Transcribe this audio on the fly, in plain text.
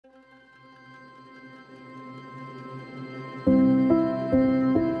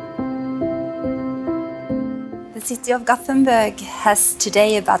The city of Gothenburg has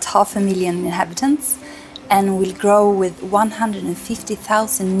today about 500,000 inhabitants and will grow with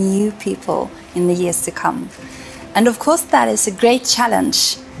 150,000 new people in the years to come. And of course that is a great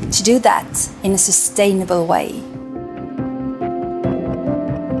challenge to do that in a sustainable way.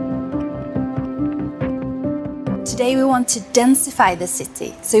 Today we want to densify the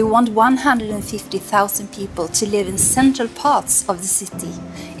city, so we want 150,000 people to live in central parts of the city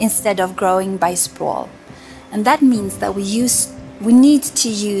instead of growing by sprawl. And that means that we need to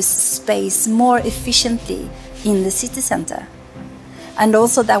use space more efficiently in the city center. And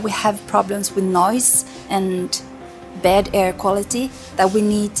also that we have problems with noise and bad air quality that we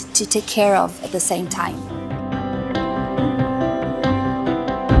need to take care of at the same time.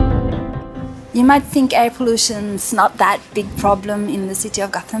 You might think air pollution is not that big problem in the city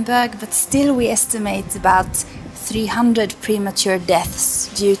of Gothenburg, but still we estimate about 300 premature deaths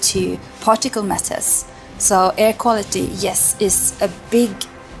due to particle matters. So air quality, yes, is a big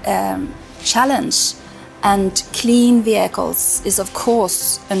challenge, and clean vehicles is of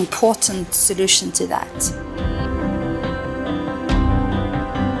course an important solution to that.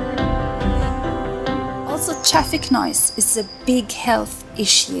 Also, traffic noise is a big health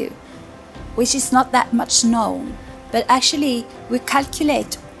issue, which is not that much known, but actually we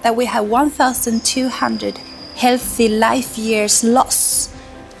calculate that we have 1,200 healthy life years loss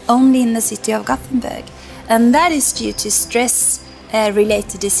only in the city of Gothenburg. And that is due to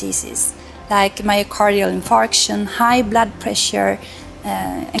stress-related diseases like myocardial infarction, high blood pressure,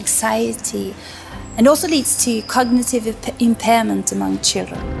 anxiety, and also leads to cognitive impairment among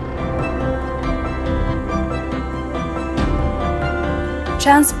children.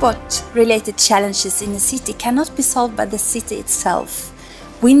 Transport-related challenges in the city cannot be solved by the city itself.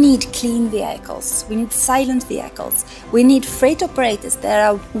 We need clean vehicles, we need silent vehicles, we need freight operators that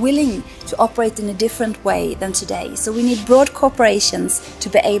are willing to operate in a different way than today. So we need broad corporations to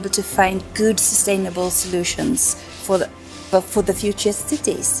be able to find good sustainable solutions for the future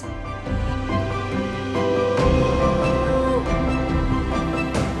cities.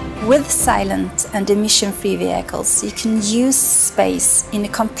 With silent and emission-free vehicles, you can use space in a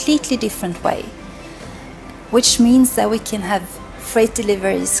completely different way, which means that we can have freight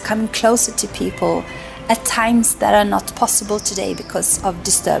deliveries coming closer to people at times that are not possible today because of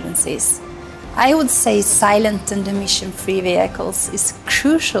disturbances. I would say silent and emission-free vehicles is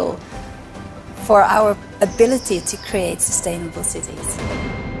crucial for our ability to create sustainable cities.